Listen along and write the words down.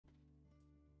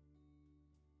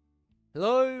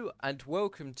Hello and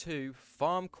welcome to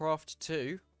Farmcraft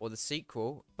 2, or the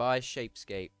sequel, by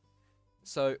ShapeScape.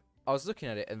 So, I was looking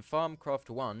at it and Farmcraft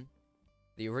 1,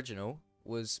 the original,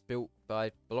 was built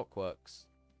by Blockworks.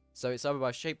 So it's either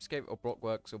by ShapeScape or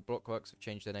Blockworks have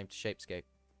changed their name to ShapeScape.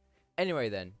 Anyway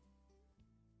then,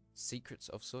 Secrets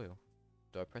of Soil.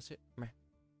 Do I press it? Meh.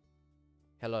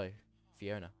 Hello,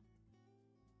 Fiona.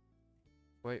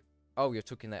 Wait, oh, you're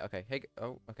talking there, okay. Hey,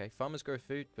 oh, okay, farmers grow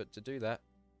food, but to do that,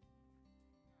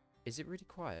 is it really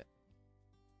quiet?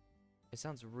 It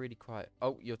sounds really quiet.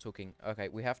 Oh, you're talking. Okay,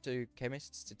 we have to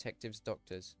chemists, detectives,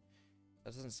 doctors.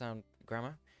 That doesn't sound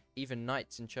grammar. Even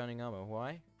knights in shining armor.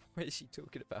 Why? What is she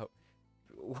talking about?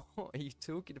 What are you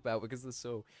talking about? Because of the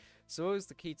soil. Soil is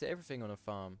the key to everything on a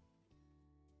farm.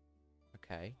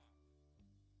 Okay.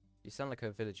 You sound like a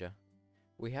villager.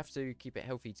 We have to keep it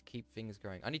healthy to keep things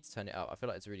growing. I need to turn it up. I feel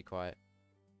like it's really quiet.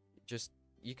 Just,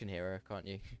 you can hear her, can't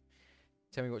you?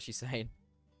 Tell me what she's saying.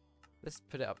 Let's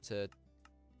put it up to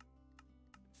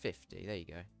 50. There you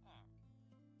go.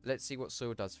 Let's see what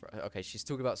soil does for her. Okay, she's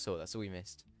talking about soil. That's all we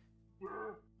missed.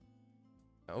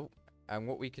 Oh, and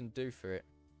what we can do for it.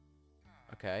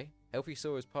 Okay. Healthy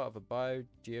soil is part of a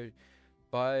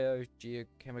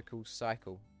biogeochemical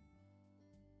cycle.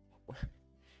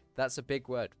 That's a big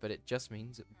word, but it just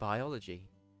means biology.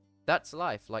 That's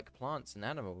life, like plants and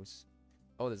animals.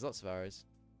 Oh, there's lots of arrows.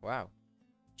 Wow.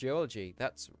 Geology,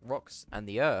 that's rocks and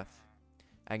the earth.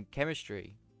 And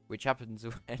chemistry, which happens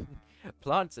when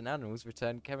plants and animals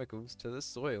return chemicals to the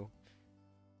soil.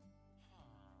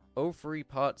 All three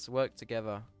parts work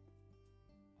together.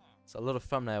 It's a lot of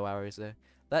thumbnail arrows there.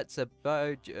 That's a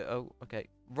oh, okay.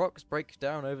 Rocks break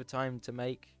down over time to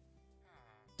make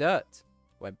dirt,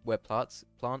 where plants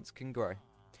can grow.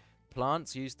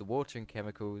 Plants use the water and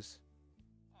chemicals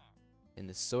in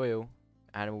the soil.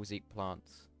 Animals eat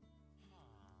plants.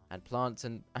 And plants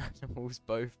and animals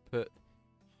both put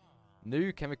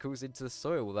new chemicals into the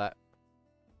soil that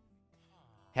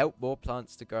help more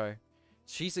plants to grow.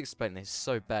 She's explaining this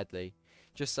so badly.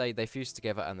 Just say they fuse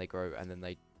together and they grow and then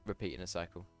they repeat in a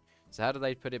cycle. So how do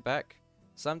they put it back?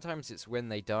 Sometimes it's when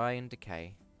they die and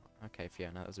decay. Okay,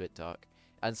 Fiona, that was a bit dark.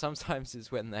 And sometimes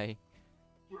it's when they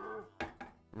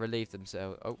relieve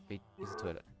themselves. Oh, he's a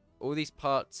toilet. All these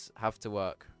parts have to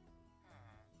work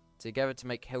together to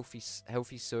make healthy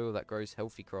soil that grows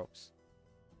healthy crops.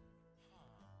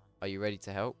 Are you ready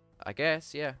to help? I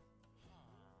guess, yeah.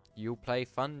 You'll play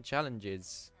fun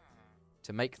challenges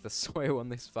to make the soil on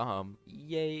this farm.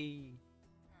 Yay!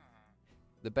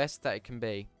 The best that it can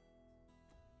be.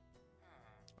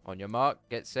 On your mark,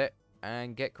 get set,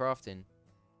 and get crafting.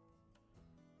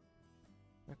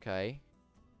 Okay.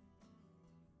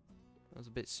 That was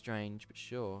a bit strange, but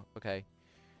sure. Okay.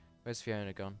 Where's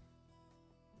Fiona gone?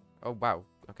 Oh, wow.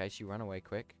 Okay, she ran away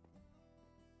quick.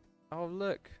 Oh,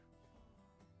 look.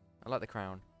 I like the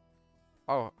crown.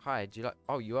 Oh, hi. Do you like...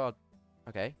 Oh, you are...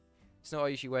 Okay. It's not what I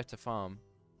usually wear to farm.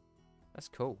 That's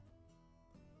cool.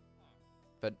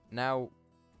 But now...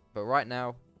 But right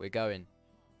now, we're going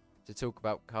to talk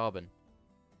about carbon.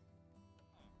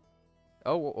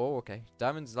 Oh, okay.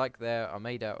 Diamonds like there are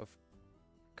made out of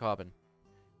carbon.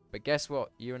 But guess what?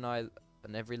 You and I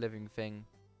and every living thing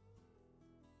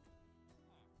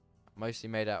are mostly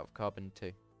made out of carbon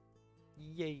too.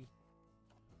 Yay.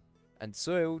 And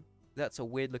soil, that's a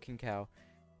weird looking cow.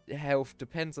 Health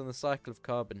depends on the cycle of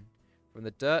carbon. From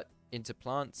the dirt into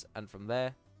plants and from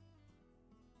there.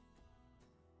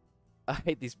 I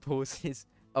hate these pauses.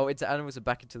 Oh, into animals and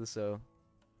back into the soil.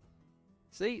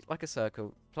 See? Like a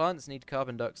circle. Plants need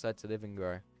carbon dioxide to live and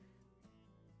grow.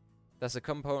 That's a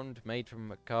compound made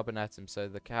from a carbon atom, so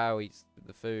the cow eats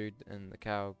the food and the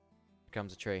cow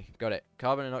becomes a tree. Got it.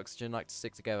 Carbon and oxygen like to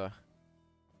stick together.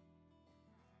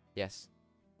 Yes.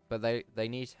 But they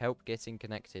need help getting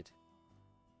connected.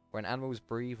 When animals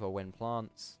breathe or when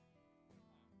plants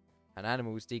and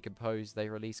animals decompose, they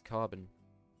release carbon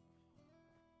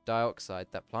dioxide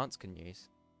that plants can use.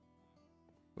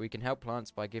 We can help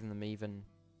plants by giving them even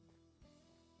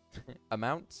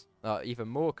even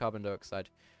more carbon dioxide,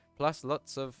 plus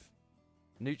lots of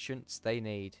nutrients they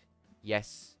need.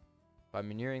 Yes. By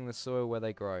manuring the soil where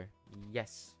they grow.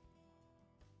 Yes.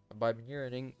 And by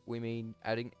manuring, we mean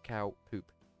adding cow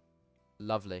poop.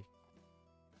 Lovely.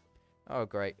 Oh,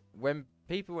 great. When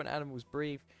people and animals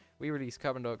breathe, we release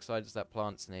carbon dioxide that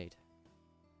plants need.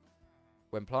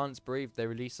 When plants breathe, they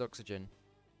release oxygen,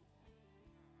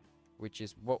 which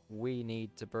is what we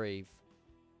need to breathe.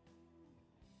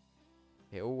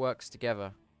 It all works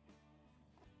together.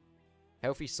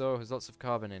 Healthy soil has lots of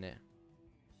carbon in it.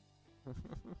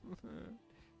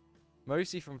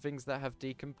 Mostly from things that have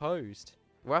decomposed.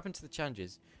 What happened to the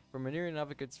challenges? From manuring and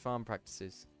other goods farm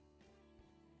practices.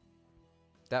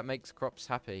 That makes crops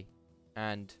happy.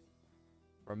 And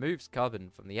removes carbon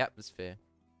from the atmosphere.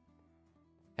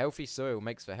 Healthy soil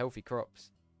makes for healthy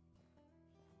crops.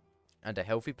 And a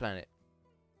healthy planet.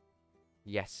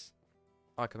 Yes.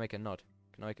 I can make a nod.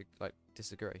 Can I, like,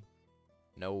 disagree?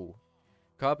 No.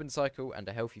 Carbon cycle and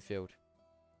a healthy field.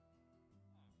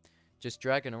 Just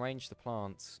drag and arrange the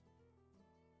plants,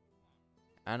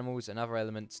 animals and other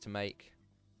elements to make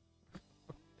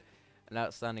an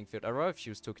outstanding field. I'd rather if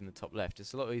she was talking the top left.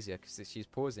 It's a lot easier because she's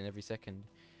pausing every second.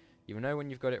 You will know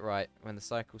when you've got it right, when the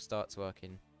cycle starts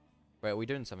working. Wait, are we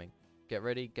doing something? Get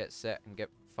ready, get set, and get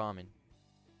farming.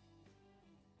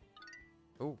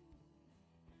 Ooh.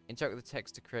 Interact with the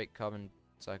text to create carbon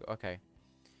cycle. Okay.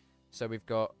 So we've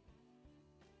got...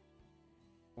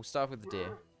 We'll start with the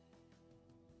deer.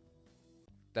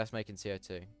 That's making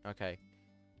CO2. Okay.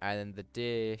 And then the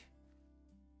deer...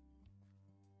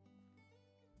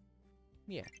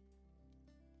 Yeah.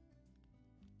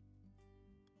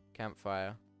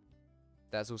 Campfire.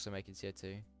 That's also making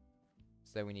CO2.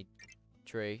 So then we need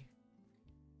tree.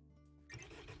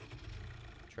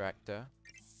 Tractor.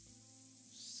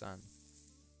 Sun.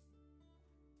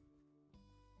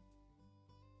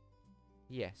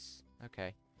 Yes.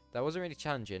 Okay. That wasn't really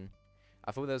challenging.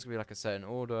 I thought there was going to be like a certain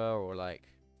order or like...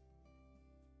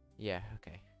 Yeah,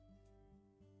 okay.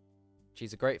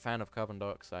 She's a great fan of carbon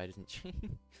dioxide, isn't she?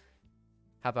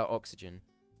 How about oxygen?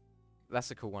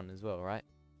 That's a cool one as well, right?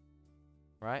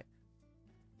 Right?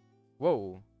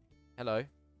 Whoa. Hello.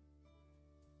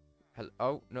 Hello.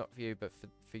 Oh, not for you, but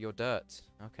for your dirt.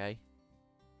 Okay.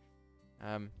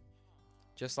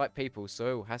 Just like people,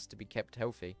 soil has to be kept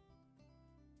healthy.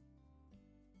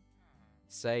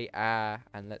 Say ah,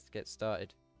 and let's get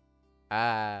started.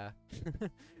 Ah.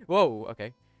 Whoa,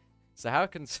 okay. So how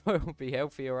can soil be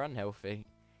healthy or unhealthy?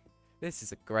 This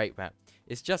is a great map.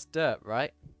 It's just dirt,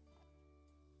 right?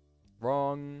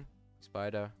 Wrong.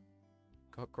 Spider.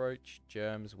 Cockroach,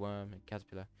 germs, worm, and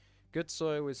caterpillar. Good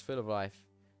soil is full of life.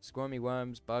 Squirmy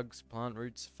worms, bugs, plant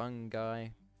roots, fungi,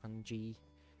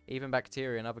 even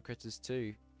bacteria and other critters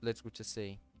too. Little to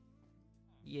see.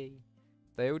 Yay.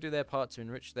 They all do their part to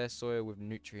enrich their soil with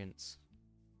nutrients.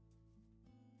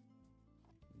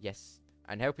 Yes.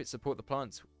 And help it support the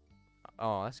plants.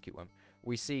 Oh, that's a cute one.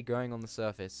 We see growing on the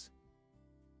surface.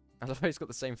 I love how he's got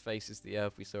the same face as the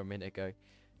earth we saw a minute ago.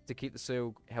 To keep the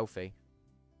soil healthy.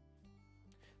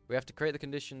 We have to create the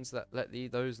conditions that let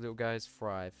those little guys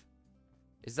thrive.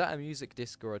 Is that a music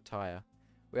disc or a tire?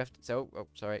 We have to... So, oh,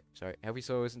 sorry. Healthy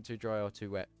soil isn't too dry or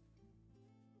too wet.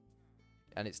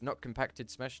 And it's not compacted,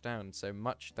 smashed down, so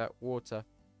much that water...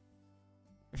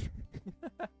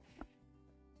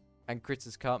 and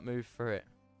critters can't move through it.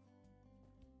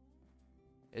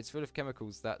 It's full of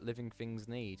chemicals that living things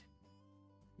need.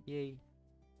 Yay.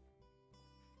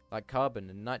 Like carbon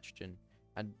and nitrogen.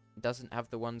 And doesn't have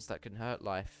the ones that can hurt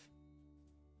life.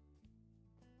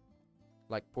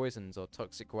 Like poisons or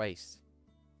toxic waste.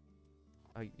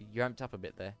 Oh, you amped up a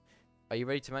bit there. Are you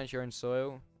ready to manage your own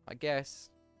soil? I guess.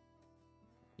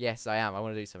 Yes, I am. I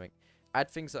want to do something. Add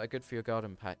things that are good for your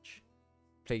garden patch.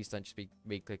 Please don't just be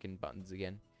me clicking buttons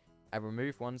again. And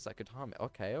remove ones that could harm it.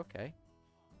 Okay, okay.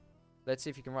 Let's see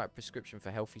if you can write a prescription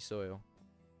for healthy soil.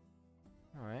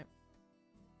 Alright.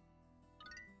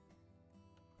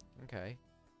 Okay.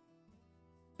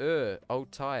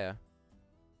 Old tire.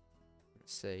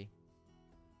 Let's see.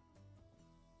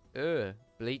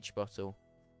 Bleach bottle.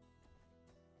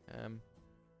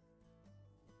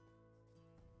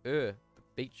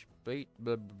 Bleach blah,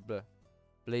 blah, blah.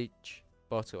 Bleach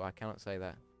bottle. I cannot say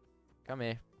that. Come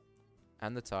here.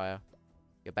 And the tire.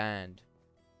 You're banned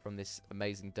from this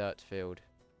amazing dirt field.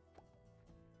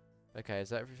 Okay, is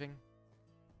that everything?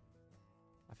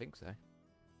 I think so.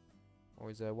 Or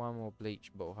is there one more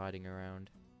bleach bottle hiding around?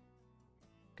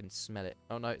 I can smell it.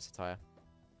 Oh no, it's a tire.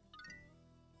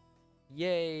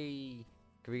 Yay!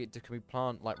 Can we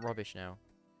plant like rubbish now?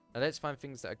 Now let's find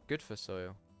things that are good for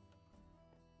soil.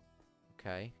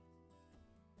 Okay.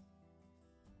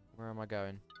 Where am I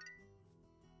going?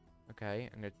 Okay,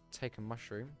 I'm gonna take a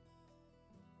mushroom.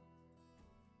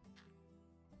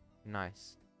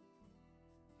 Nice.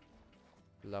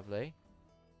 Lovely.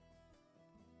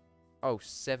 Oh,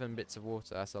 7 bits of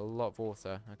water. That's a lot of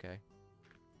water. Okay.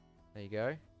 There you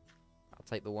go. I'll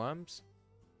take the worms.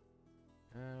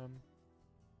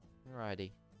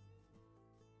 Righty.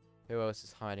 Who else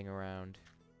is hiding around?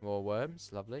 More worms.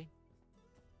 Lovely.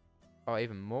 Oh,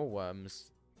 even more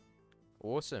worms.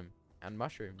 Awesome. And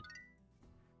mushrooms.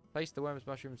 Place the worms,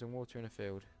 mushrooms, and water in a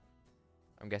field.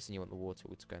 I'm guessing you want the water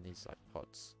to go in these like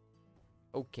pots.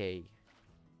 Okay.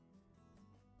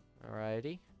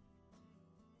 Alrighty.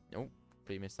 Oh,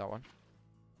 pretty missed that one.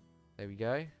 There we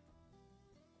go.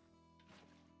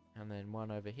 And then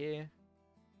one over here.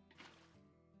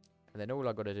 And then all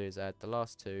I've got to do is add the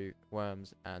last 2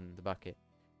 worms and the bucket.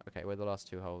 Okay, where are the last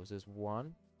 2 holes? There's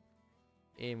one.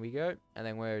 In we go. And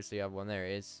then where is the other one? There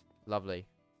it is. Lovely.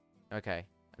 Okay.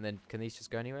 And then can these just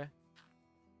go anywhere?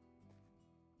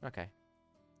 Okay.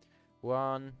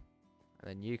 1. And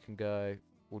then you can go.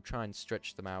 We'll try and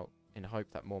stretch them out in hope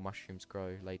that more mushrooms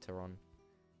grow later on.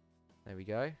 There we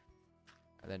go.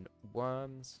 And then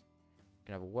worms. We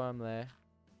can have a worm there.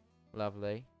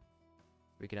 Lovely.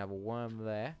 We can have a worm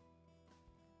there.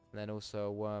 And then also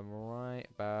a worm right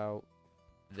about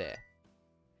there.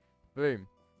 Boom.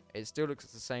 It still looks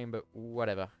the same, but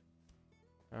whatever.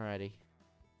 Alrighty.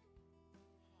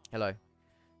 Hello.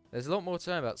 There's a lot more to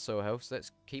know about soil health, so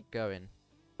let's keep going.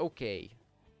 Okay.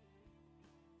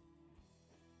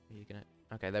 Are you gonna...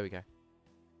 Okay, there we go.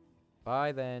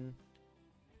 Bye then.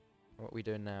 What are we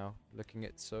doing now? Looking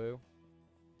at soil.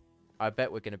 I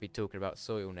bet we're going to be talking about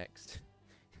soil next.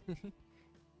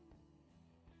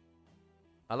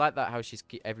 I like that how she's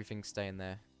everything's staying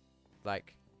there.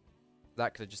 Like,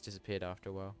 that could have just disappeared after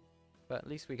a while. But at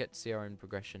least we get to see our own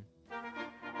progression.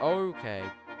 Okay.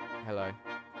 Hello.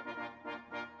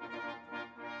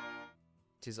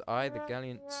 'Tis I, the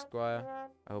gallant squire.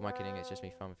 Oh, am I kidding? It's just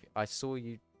me fun with you. I saw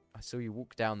you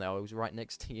walk down there. I was right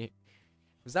next to you.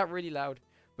 Was that really loud?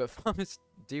 But farmers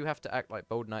do have to act like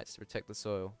bold knights to protect the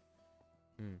soil.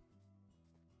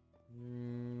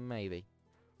 Maybe.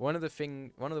 One of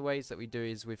the ways that we do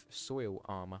is with soil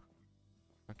armor.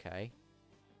 Okay.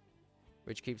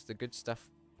 Which keeps the good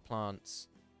stuff plants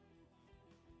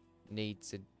need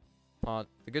in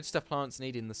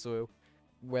the soil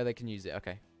where they can use it.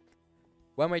 Okay.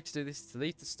 One way to do this is to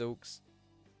leave the stalks,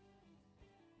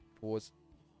 pause,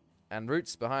 and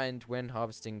roots behind when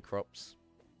harvesting crops.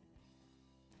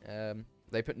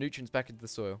 They put nutrients back into the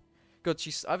soil. God,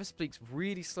 she either speaks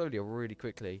really slowly or really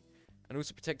quickly, and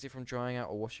also protect it from drying out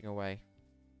or washing away.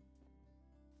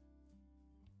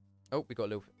 Oh, we got a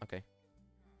little... Okay.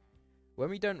 When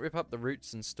we don't rip up the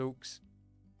roots and stalks,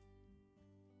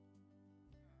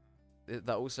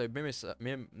 that also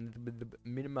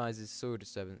minimizes soil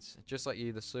disturbance. Just like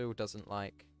you, the soil doesn't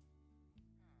like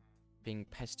being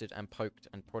pestered and poked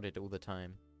and prodded all the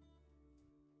time.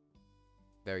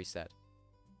 Very sad.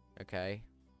 Okay.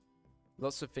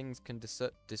 Lots of things can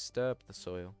disturb the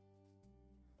soil.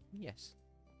 Yes.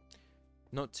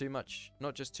 Not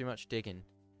just too much digging.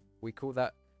 We call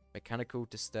that mechanical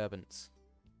disturbance.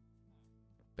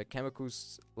 But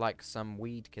chemicals like some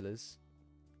weed killers,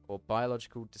 or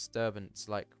biological disturbance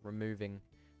like removing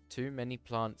too many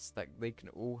plants that they can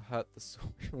all hurt the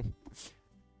soil.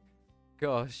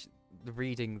 Gosh,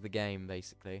 reading the game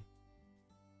basically.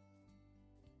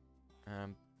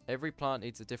 Every plant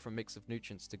needs a different mix of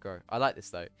nutrients to grow. I like this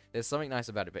though. There's something nice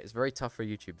about it, but it's very tough for a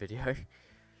YouTube video.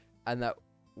 And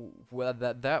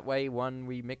that way,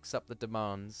 we mix up the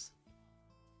demands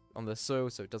on the soil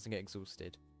so it doesn't get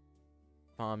exhausted.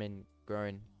 Farming,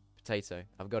 growing, potato.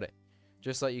 I've got it.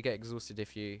 Just like you get exhausted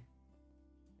if you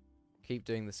keep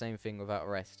doing the same thing without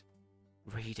rest.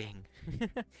 Reading.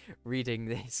 Reading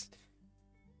this.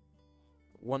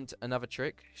 Want another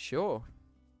trick? Sure.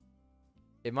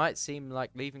 It might seem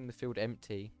like leaving the field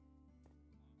empty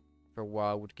for a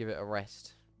while would give it a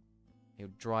rest. It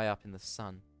would dry up in the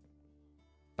sun.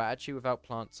 But actually without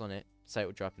plants on it, say it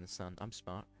will dry up in the sun. I'm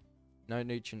smart. No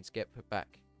nutrients get put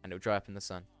back and it will dry up in the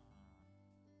sun.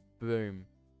 Boom.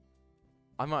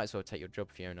 I might as well take your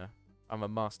job, Fiona. I'm a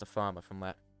master farmer from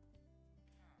that.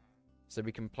 So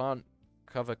we can plant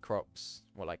cover crops,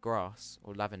 like grass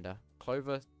or lavender,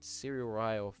 clover, cereal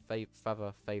rye or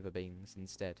fava beans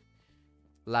instead.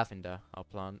 Lavender, I'll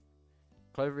plant.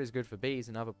 Clover is good for bees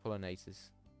and other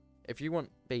pollinators. If you want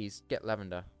bees, get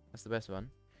lavender. That's the best one.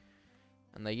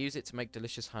 And they use it to make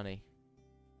delicious honey.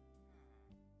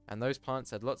 And those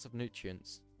plants had lots of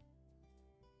nutrients.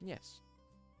 Yes.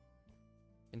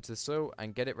 Into the soil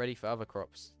and get it ready for other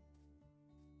crops.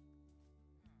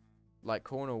 Like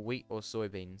corn or wheat or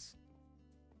soybeans.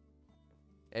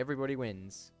 Everybody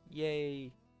wins.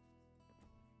 Yay!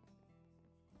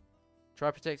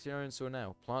 Try protecting your own soil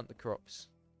now. Plant the crops.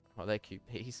 Oh, they're cute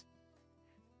peas.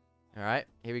 Alright,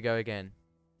 here we go again.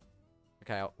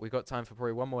 Okay, we've got time for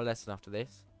probably one more lesson after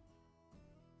this.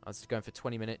 I was just going for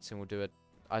 20 minutes and we'll do it.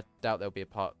 I doubt there'll be a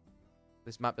part.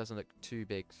 This map doesn't look too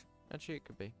big. Actually, it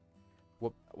could be.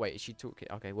 What? Wait, is she talking?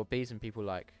 Okay, what bees and people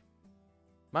like?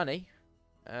 Money?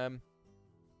 Hello?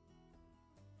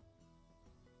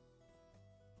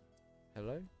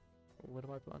 What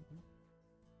am I planting?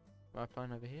 Am I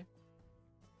planting over here?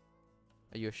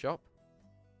 Are you a shop?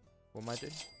 What am I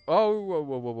doing? Oh, whoa,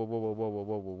 whoa, whoa, whoa, whoa, whoa, whoa, whoa,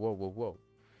 whoa, whoa, whoa, whoa.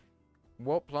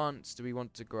 What plants do we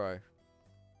want to grow?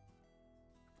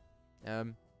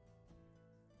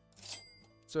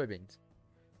 Soybeans.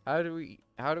 How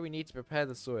do we need to prepare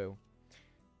the soil?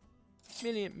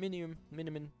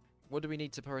 Minimum. What do we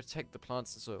need to protect the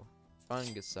plants and soil?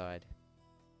 Fungicide.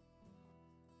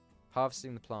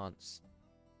 Harvesting the plants.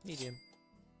 Medium.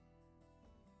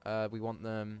 We want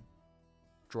them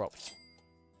dropped.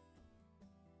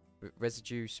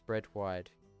 Residue spread wide.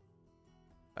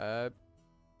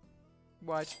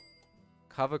 Wide.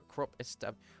 Cover crop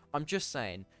I'm just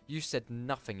saying, you said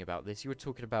nothing about this. You were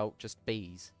talking about just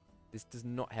bees. This does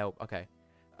not help. Okay.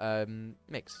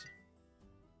 Mixed.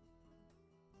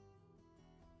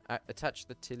 Attach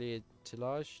the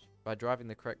tillage by driving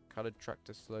the correct colored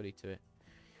tractor slowly to it.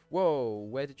 Whoa,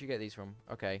 where did you get these from?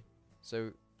 Okay,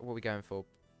 so what are we going for?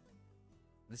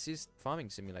 This is Farming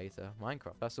Simulator,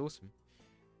 Minecraft. That's awesome.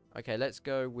 Okay, let's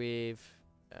go with,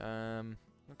 I'll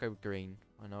go with green.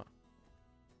 Why not?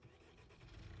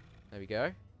 There we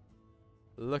go.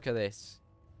 Look at this.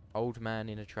 Old man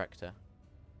in a tractor.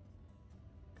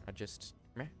 I just...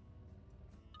 Meh.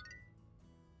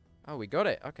 Oh, we got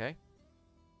it. Okay.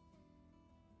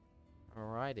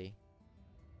 Alrighty.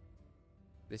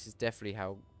 This is definitely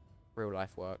how real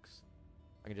life works.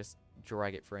 I can just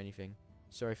drag it for anything.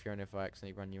 Sorry, Fiona, if I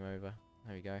accidentally run you over.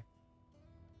 There we go.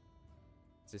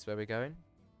 Is this where we're going?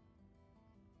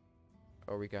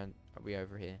 Or are we going... Are we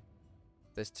over here?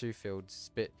 There's two fields. It's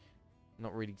a bit...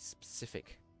 Not really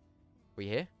specific. We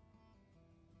here?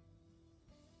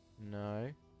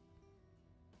 No.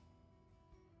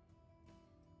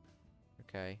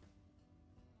 Okay.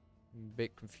 I'm a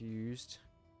bit confused.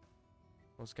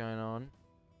 What's going on?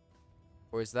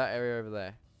 Or is that area over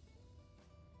there?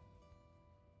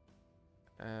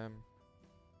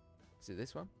 Is it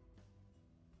this one?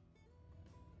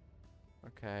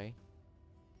 Okay.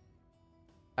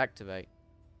 Activate.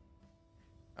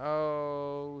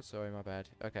 Oh, sorry, my bad.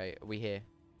 Okay, are we here?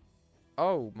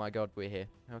 Oh my god, we're here.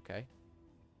 Okay.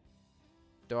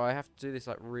 Do I have to do this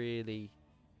like really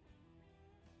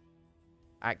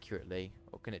accurately,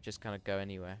 or can it just kind of go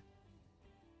anywhere?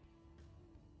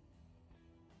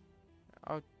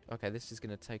 Oh, okay, this is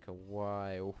gonna take a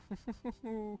while.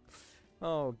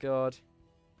 Oh god.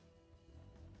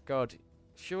 God,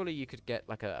 surely you could get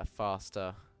like a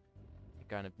faster,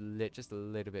 going just a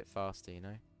little bit faster, you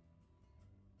know?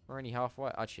 We're only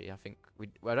halfway. Actually, I think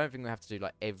I don't think we have to do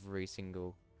like every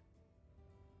single.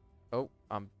 Oh,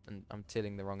 I'm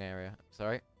tilling the wrong area.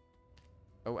 Sorry.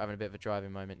 Oh, having a bit of a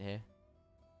driving moment here.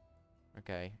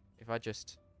 Okay, if I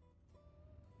just.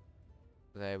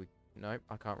 There we. Nope,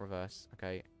 I can't reverse.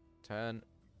 Okay, turn.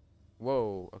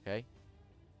 Whoa. Okay.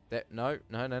 There. No.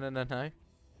 No.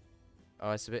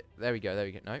 Oh, it's a bit. There we go.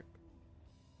 Nope.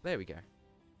 There we go.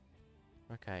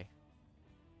 Okay.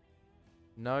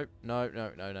 No. Nope.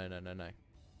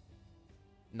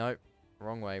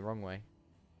 Wrong way.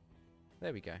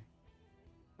 There we go.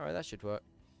 Alright, that should work.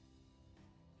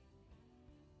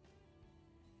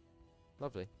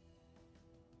 Lovely.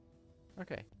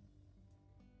 Okay.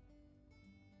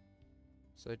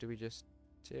 So do we just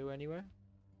till anywhere?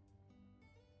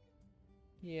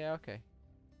 Yeah, okay.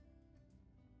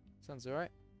 Sounds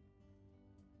alright.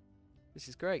 This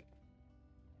is great.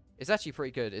 It's actually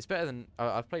pretty good. It's better than...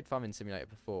 I've played Farming Simulator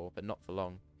before, but not for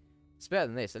long. It's better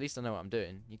than this. At least I know what I'm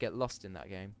doing. You get lost in that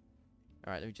game.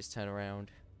 Alright, let me just turn around.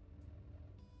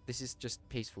 This is just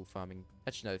peaceful farming.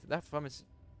 Actually, no.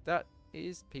 That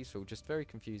is peaceful. Just very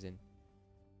confusing.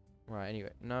 Right, anyway.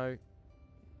 No.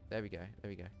 There we go.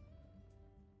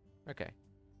 Okay.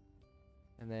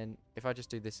 And then, if I just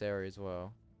do this area as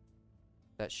well...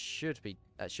 That should be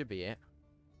it.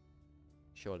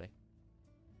 Surely.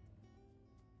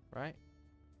 Right?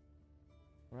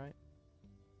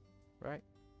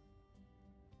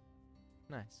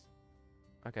 Nice.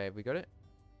 Okay, have we got it?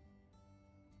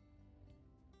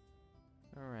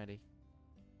 Alrighty.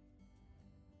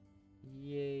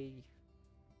 Yay.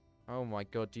 Oh my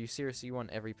god, do you seriously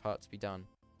want every part to be done?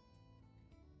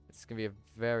 It's gonna be a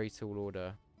very tall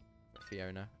order,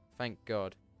 Fiona. Thank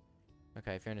god.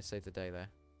 Okay, Fiona saved the day there.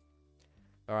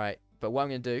 Alright, but what I'm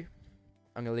going to do,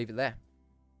 I'm going to leave it there.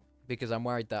 Because I'm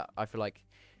worried that I feel like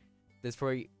there's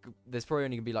probably only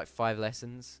going to be like 5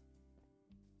 lessons.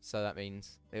 So that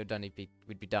means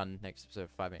we'd be done next episode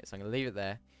for 5 minutes. So I'm going to leave it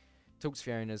there. Talk to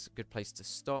Fiona's a good place to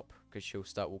stop, because she'll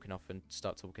start walking off and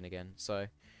start talking again. So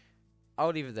I'll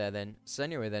leave it there then. So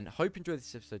anyway then, hope you enjoyed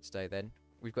this episode today then.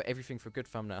 We've got everything for a good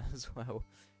thumbnail as well.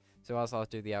 So as I'll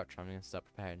do the outro, I'm going to start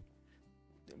preparing.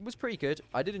 It was pretty good.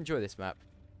 I did enjoy this map,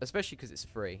 especially because it's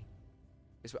free.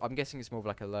 I'm guessing it's more of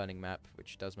like a learning map,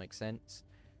 which does make sense.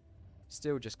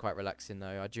 Still just quite relaxing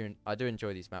though. I do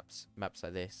enjoy these maps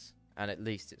like this, and at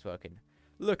least it's working.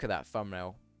 Look at that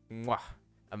thumbnail. Mwah.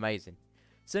 Amazing.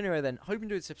 So anyway then, hope you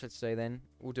enjoyed this episode today then.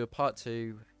 We'll do a part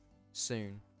 2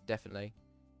 soon, definitely.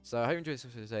 So I hope you enjoyed this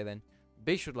episode today then.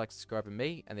 Be sure to like, subscribe, and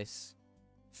me, and this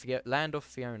Land of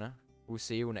Fiona. We'll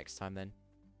see you all next time then.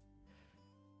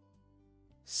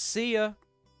 See ya!